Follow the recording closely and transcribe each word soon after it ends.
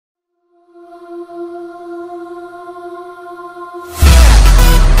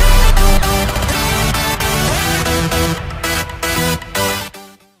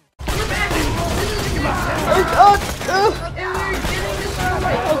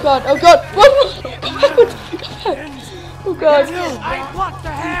god, oh god, run! Oh god. I plucked the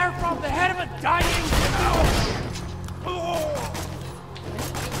hair from the head of a dying cow.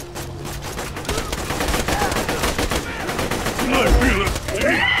 I feel a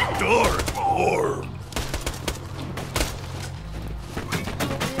deep, dark orb.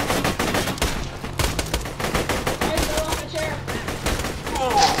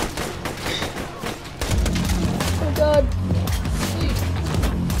 Oh god.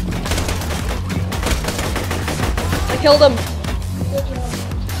 I killed him.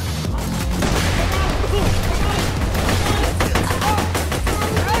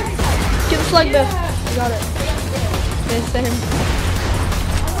 Get the slug there. I got it. Missed him.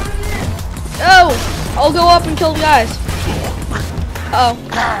 Oh! I'll go up and kill the guys. Uh oh.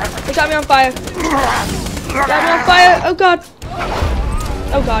 They got me on fire. Got me on fire. Oh god.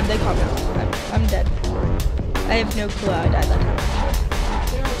 Oh god, they caught me on fire. I'm dead. I have no clue how I died that time.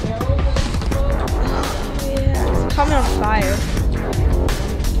 Yeah, it's caught me on fire.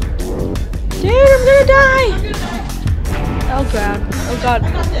 Dude, I'm gonna die! Oh god. Oh god.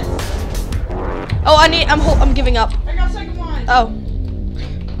 Oh, I'm giving up. I got second one. Oh.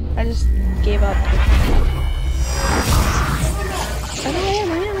 I just gave up. I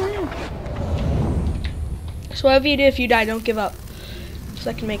am. So whatever you do, if you die, don't give up. So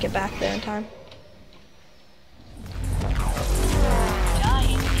I can make it back there in time.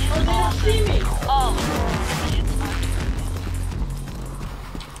 See me.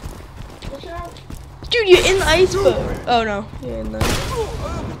 Dude, you're in the iceberg. Oh no, you're in the.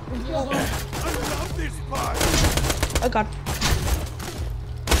 Oh god.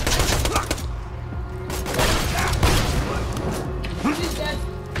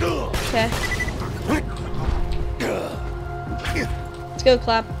 Okay. Let's go,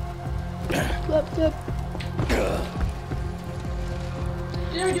 clap. Clap.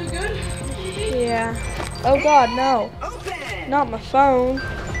 Did I do good? Yeah. Oh god, no. Not my phone.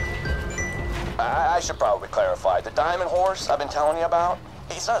 I should probably clarify. The diamond horse I've been telling you about,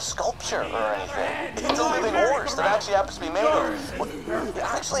 it's not a sculpture or anything. It's a living horse that actually happens to be made of.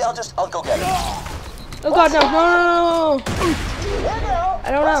 Actually, I'll go get it. Oh god, no. There you go. I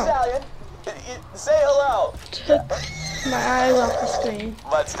don't know. Stallion. Say hello. Took my eyes off the screen.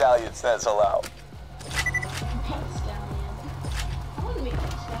 Mud Stallion says hello. I want to meet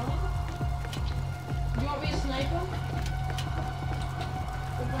that stallion. You want me to snipe him?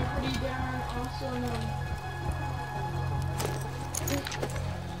 With my pretty darn awesome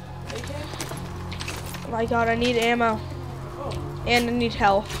AK? Oh my god, I need ammo. Oh. And I need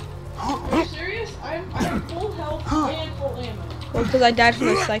health. Are you serious? I have full health and full ammo. Well, because I died from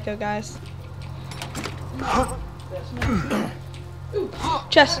those psycho guys. That's nice. Ooh.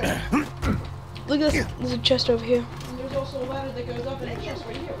 Chest. Look at this. There's a chest over here. And there's also a ladder that goes up and a chest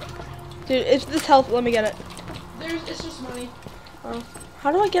right here. Dude, if this health, let me get it. It's just money. Oh.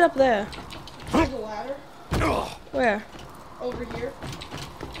 How do I get up there? There's a ladder Where? over here.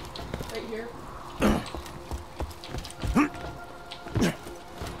 Right here. There's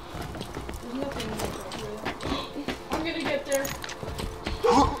nothing in there. I'm gonna get there.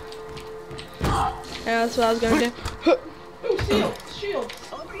 Yeah, that's what I was gonna do. Ooh, shields.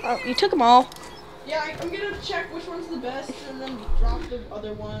 Oh, you took them all. Yeah, I'm gonna check which one's the best and then drop the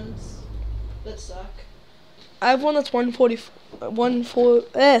other ones that suck. I have one that's 114.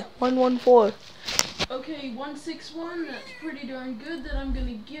 Okay, 161, that's pretty darn good that I'm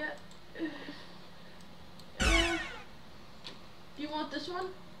gonna get. You want this one?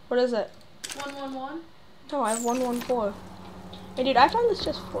 What is it? 111? No, I have 114. Hey, dude, I found this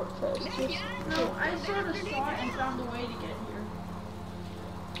just for first. No, I sort of saw it and found a way to get here.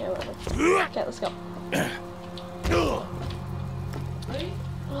 Okay, whatever. Okay, let's go. Ready?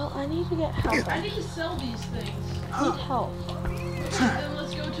 Well, I need to get health. I need to sell these things. I need health. Then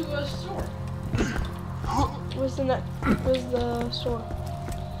let's go to a store. Where's the store?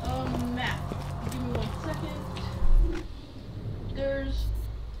 Map. Give me 1 second. There's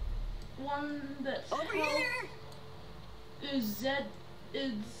one that's health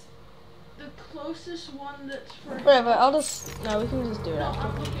is the closest one that's for Whatever, I'll just, no, we can just do it No, after.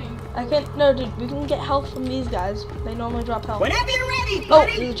 I'm looking. I can't, no, dude, we can get health from these guys. They normally drop health. Whenever you're ready, Oh,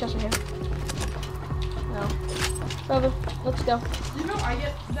 buddy. there's a chest in here. No. Whatever, let's go. You know, I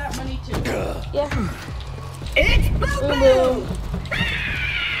get that money too. Yeah. It's Boom, Boom boom.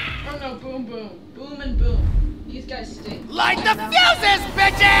 Oh no, boom, boom. Boom and boom. These guys stink. Light the fuses,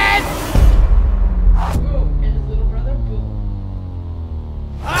 bitches! Boom. And his little brother, boom.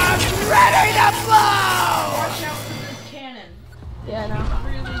 I'm ready to blow! Watch out for this cannon. Yeah, I know.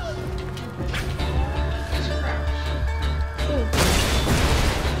 Really stupid. Just crouch. Dude.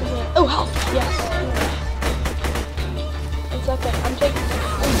 Oh, health. Yes. 1 second. I'm taking.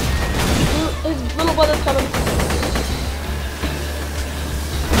 His little brother's coming.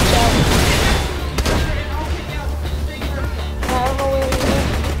 I don't know where he is.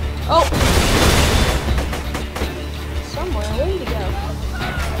 Oh! Somewhere. Where did he go?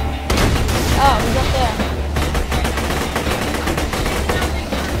 Oh, he's up there.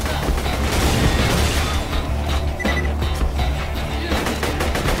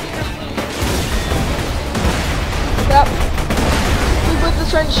 Yep. He's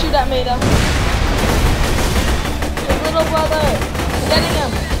trying to shoot at me though. His little brother. I'm getting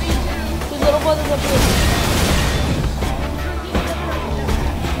him. His little brother's up here.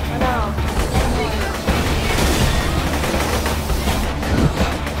 I know.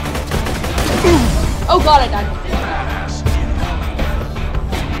 Oh god, I died.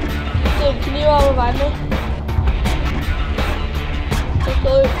 Dude, can you revive me?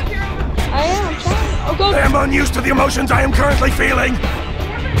 Okay. I am, I'm trying. Oh god. I am unused to the emotions I am currently feeling.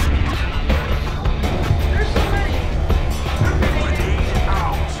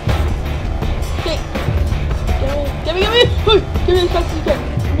 Okay. Get me! Give me as fast as you can.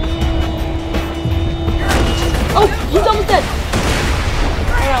 Oh, he's almost dead.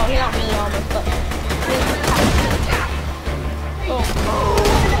 I know, he's not really almost, but. Oh.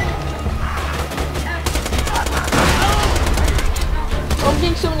 I'm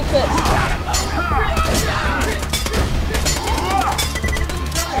getting so many clips.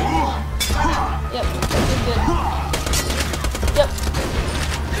 Yep, this is good. Yep.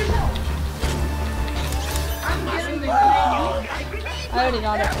 I already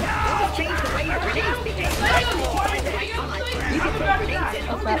got it.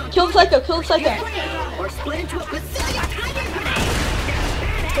 Oh crap. Kill the psycho, kill the psycho.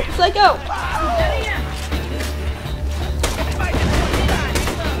 Kill the psycho.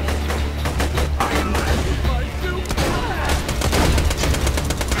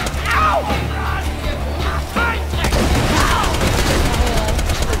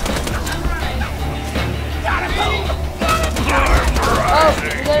 Oh,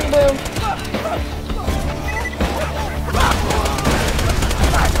 then boom.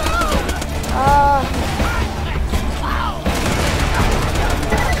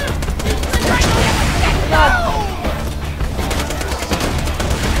 God.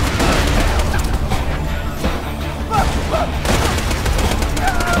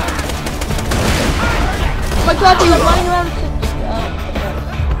 Oh my god, dude, I'm running around.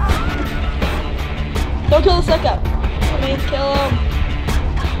 Don't kill the psycho. Let me kill him.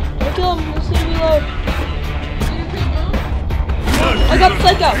 Kill him, let's see him reload. I got the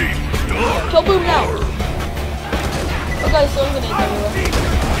psycho. Kill Boom now. Oh god, he's throwing grenades everywhere.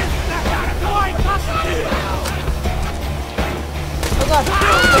 Oh god,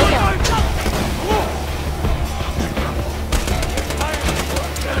 psycho.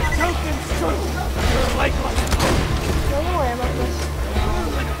 I don't know where I'm at this.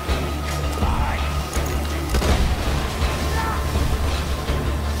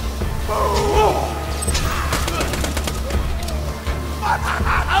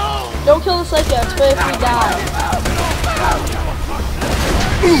 Don't kill the psycho, it's better if we die.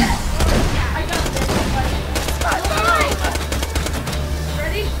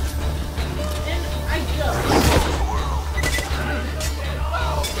 Ready? And I go.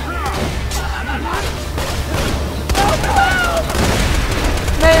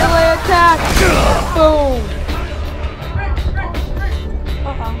 Melee attack! Boom!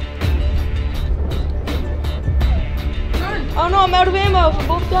 Oh no, I'm out of ammo for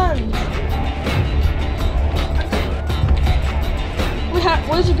both guns.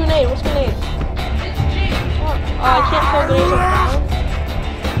 Where's the grenade? What's grenade? Oh, I can't throw grenades on the ground.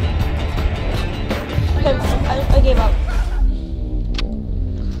 Okay, I gave up.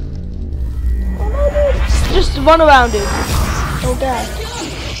 Oh no, dude. Just run around, dude. Don't die.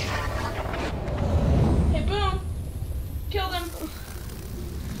 Hey, Boom. Killed him.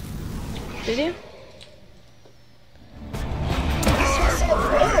 Did you?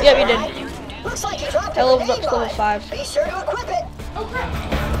 Yeah, we did. Looks like you dropped I leveled up to level 5. Be sure to equip it. Oh crap.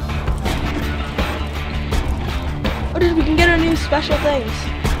 Oh, dude, we can get our new special things.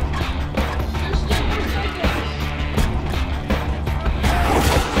 There's still more psychos.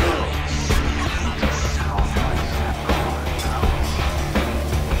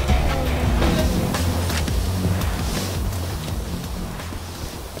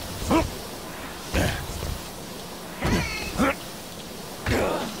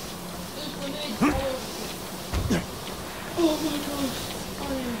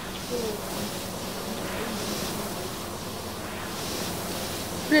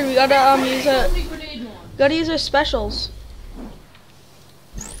 Dude, we gotta use Only grenade one. gotta use our specials.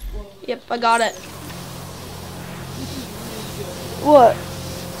 Yep, I got it. What?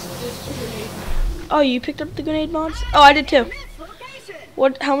 There's 2 grenade ones. Oh, you picked up the grenade mods? Oh, I did too.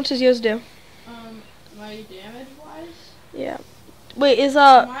 What? How much does yours do? My damage wise? Yeah. Wait, is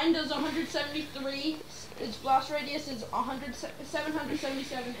Mine does 173. Its blast radius is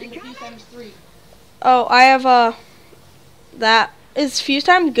 777, and the fuse time is 3. Oh, I have that. Is fuse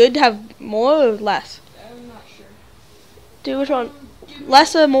time good to have more or less? I'm not sure. Dude, which one?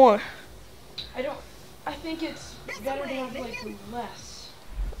 Less or more? I think it's better to have like less.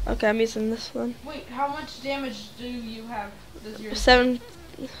 Okay, I'm using this one. Wait, how much damage do you have? Does yours? 7.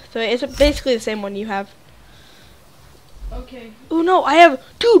 So it's basically the same one you have. Okay. Oh no, I have.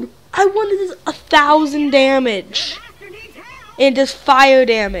 Dude, I wanted this 1,000 damage. And it does fire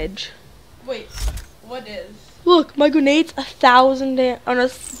damage. Wait, what is? Look, my grenade's 1,000 on a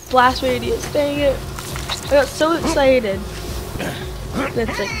blast radius. Dang it. I got so excited.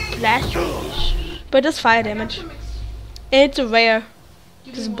 That's like blast radius. But it does fire damage. And it's a rare.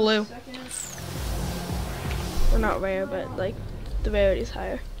 It's blue. Well, not rare, but like the rarity is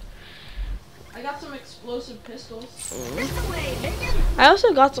higher. I got some explosive pistols. I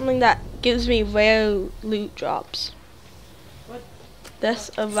also got something that gives me rare loot drops. What? This,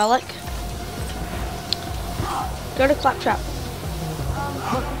 a relic. Go to Claptrap.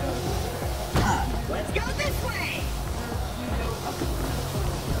 Let's go this way.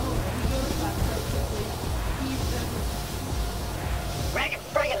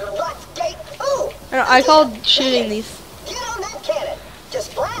 Friggin' locked gate. Ooh! I called shooting these. Get on that cannon.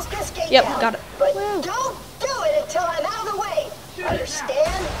 Just blast this gate Yep, down. got it. But Woo. don't do it until I'm out of the way.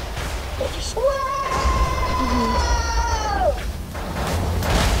 Understand? If you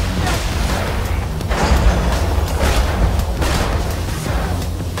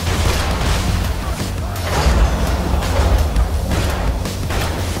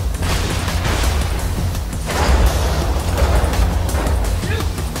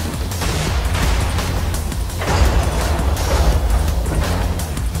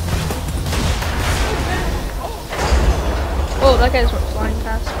Oh, that guy just went flying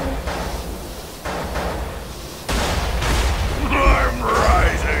past me. I'm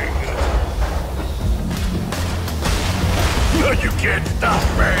rising. You can't stop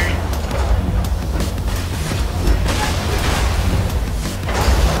me.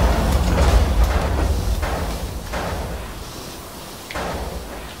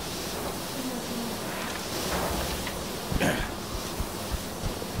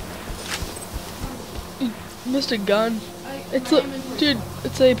 Missed a gun. It's a dude.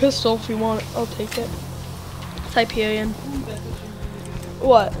 It's a pistol. If you want it, I'll take it. It's Hyperion.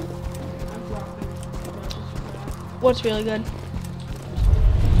 What? What's really good?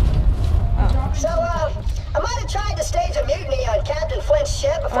 So, I might have tried to stage a mutiny on Captain Flint's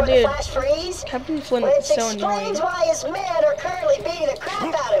ship before the dude. flash freeze. Captain Flint Which is so annoying. explains why his men are currently beating the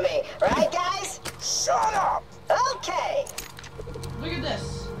crap out of me. Right, guys? Shut up! Okay. Look at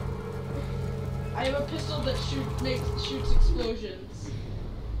this. I have a pistol that shoots explosions.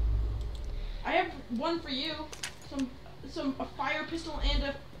 I have one for you. A fire pistol and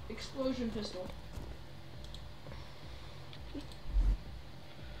a explosion pistol.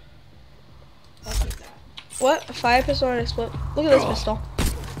 I'll take that. What? A fire pistol and a split? Look at this pistol.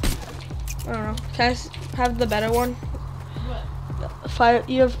 I don't know. Can I have the better one? What? Fire.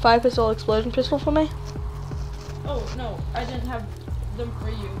 You have fire pistol, explosion pistol for me? Oh no, I didn't have them for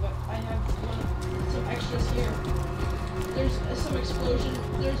you, but I have some extras here. There's some explosion.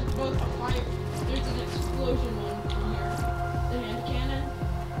 There's both a fire. There's an explosion one in here. The hand cannon.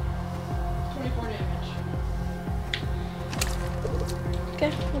 24 damage.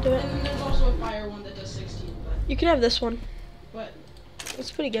 Okay, I'll do it. And then there's also a fire one that does 16. But You can have this one. but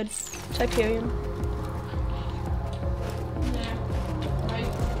It's pretty good. It's Hyperion. nah, my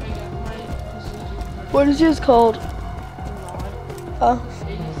pistol is What is yours called? Oh.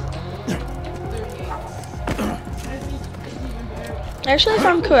 38. Actually, if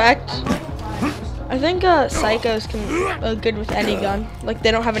I'm correct, I think psychos are good with any gun. Like,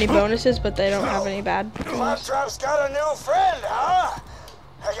 they don't have any bonuses, but they don't have any bad. Claptrap's got a new friend, huh?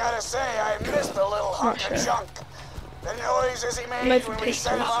 I gotta say, I missed the little hunk sure. of junk. The noises he Might made be when we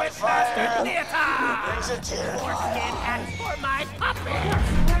pistol. set him on fire brings a tear to my eye.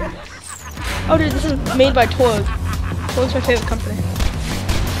 Oh, dude, this is made by Torg. Torg's my favorite company.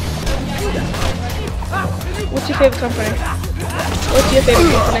 What's your favorite company? What's your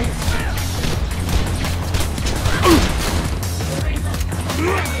favorite company?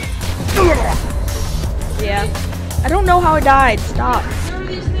 Yeah. I don't know how I died. Stop. There are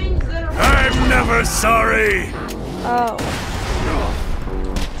these I'm never sorry. Oh.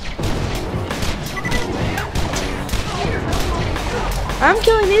 I'm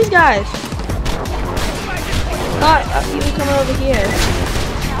killing these guys. Thought you were coming over here.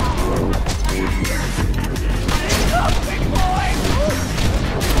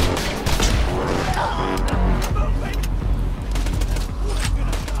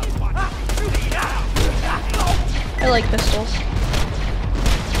 I like pistols.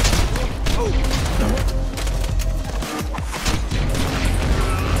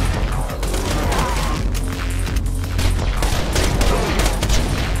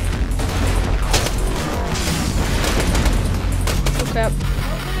 Okay.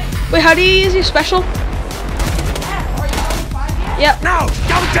 Wait, how do you use your special? Yep. No,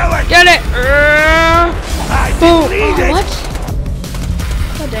 don't do it. Get it. I Boom. need Oh, it. what?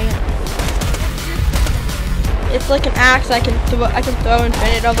 Oh dang it. It's like an axe. I can throw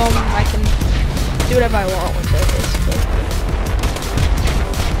infinite of them. I can do whatever I want with it, basically.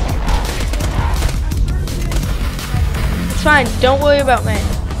 It's fine. Don't worry about me.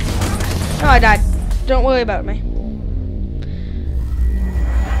 Oh, I died. Don't worry about me.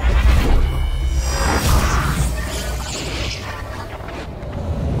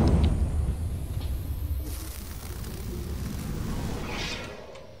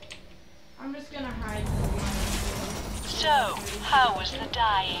 I'm just gonna hide. So, how was the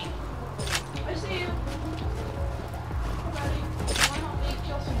dying? I see you. Buddy, you wanna help me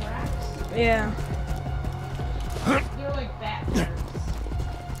kill some rats? Yeah. They're like bat birds.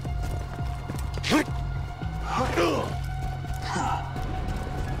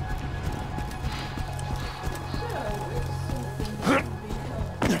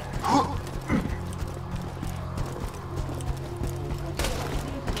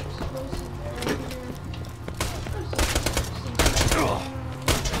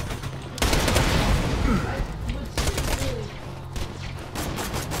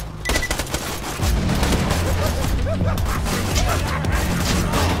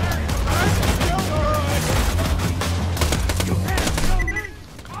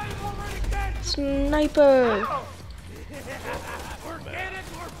 Sniper!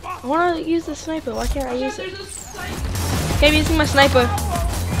 I want to use the sniper. Why can't I use it? Okay, I'm using my sniper.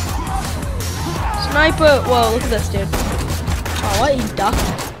 Sniper! Whoa, look at this, dude. Oh, what? He ducked.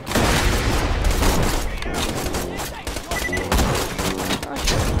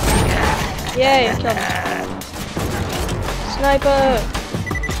 Yay, I killed him. Sniper!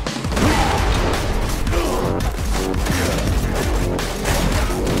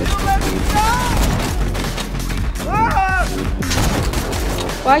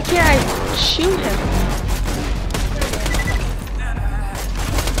 Why can't I shoot him?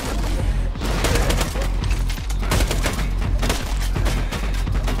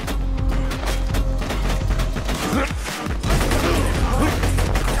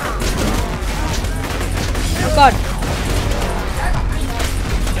 Oh God.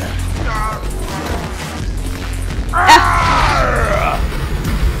 F.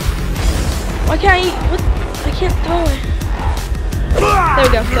 Why can't I eat? What? I can't throw it. There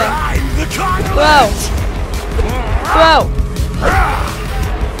we go. Throw. Throw.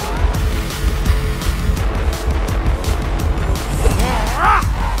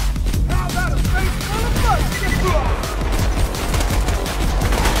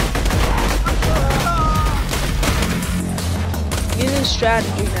 Using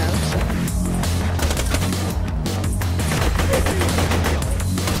strategy now. So.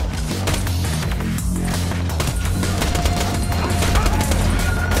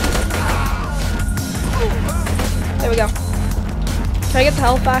 There we go. Can I get the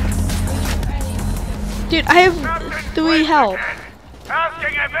health back? Dude, I have 3 health.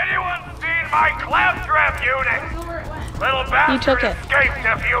 Asking if anyone's seen my claptrap unit. Little bastard You took it. escaped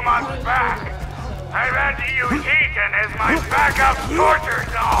a few months back. I've had to use Ethan as my backup torture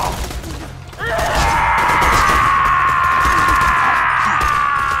doll.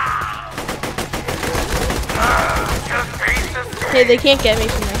 Just beats the Hey, they can't get me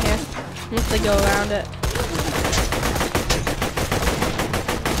from right here. Unless they go around it.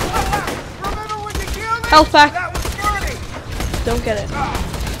 Health pack. Don't get it.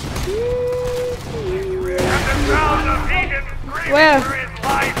 Where?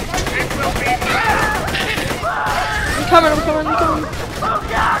 I'm coming.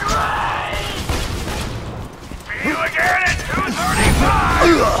 See you again at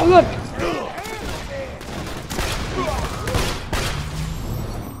 2:35. Oh God.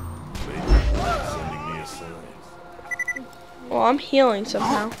 Well, I'm healing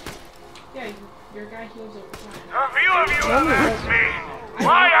somehow. Yeah, your guy heals over time. A few of you have asked me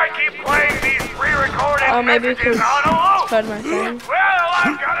why I keep playing Oh, maybe because messages on a loop. heard my thing. Well,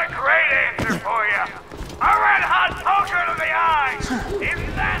 I've got a great answer for you. A red hot poker to the eye.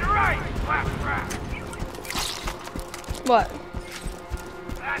 Isn't that right, Flapjack? What?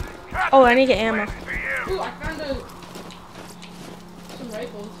 That's Oh, I need to get ammo. for you. Ooh, I found some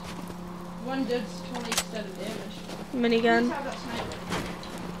rifles. One did 20% of damage. Minigun. Please have that sniper.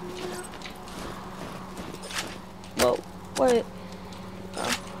 Whoa, wait.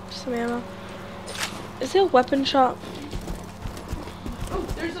 Oh, some ammo. Is there a weapon shop? Oh,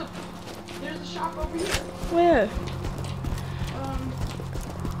 there's a shop over here. Where?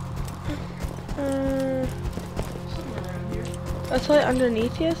 Somewhere around here. That's like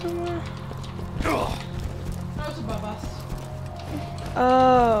underneath here somewhere? No, it's above us.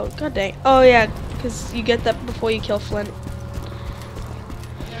 Oh, god dang. Oh yeah, because you get that before you kill Flint.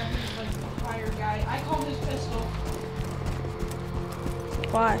 Yeah, he's like a fire guy. I call his pistol.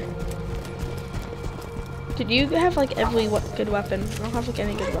 Why? Did you have like every good weapon? I don't have like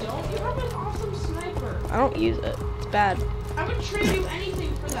any good weapon. Don't you have an awesome sniper? I don't use it. It's bad. I would trade you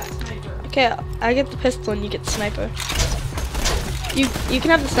anything for that sniper. Okay, I get the pistol and you get the sniper. You can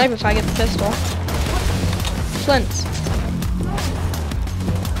have the sniper if I get the pistol. Flint.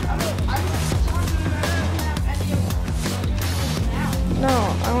 No,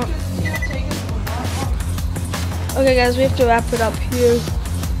 I don't. Okay, guys, we have to wrap it up here.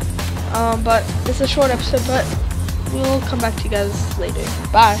 But it's a short episode, but we'll come back to you guys later.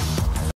 Bye.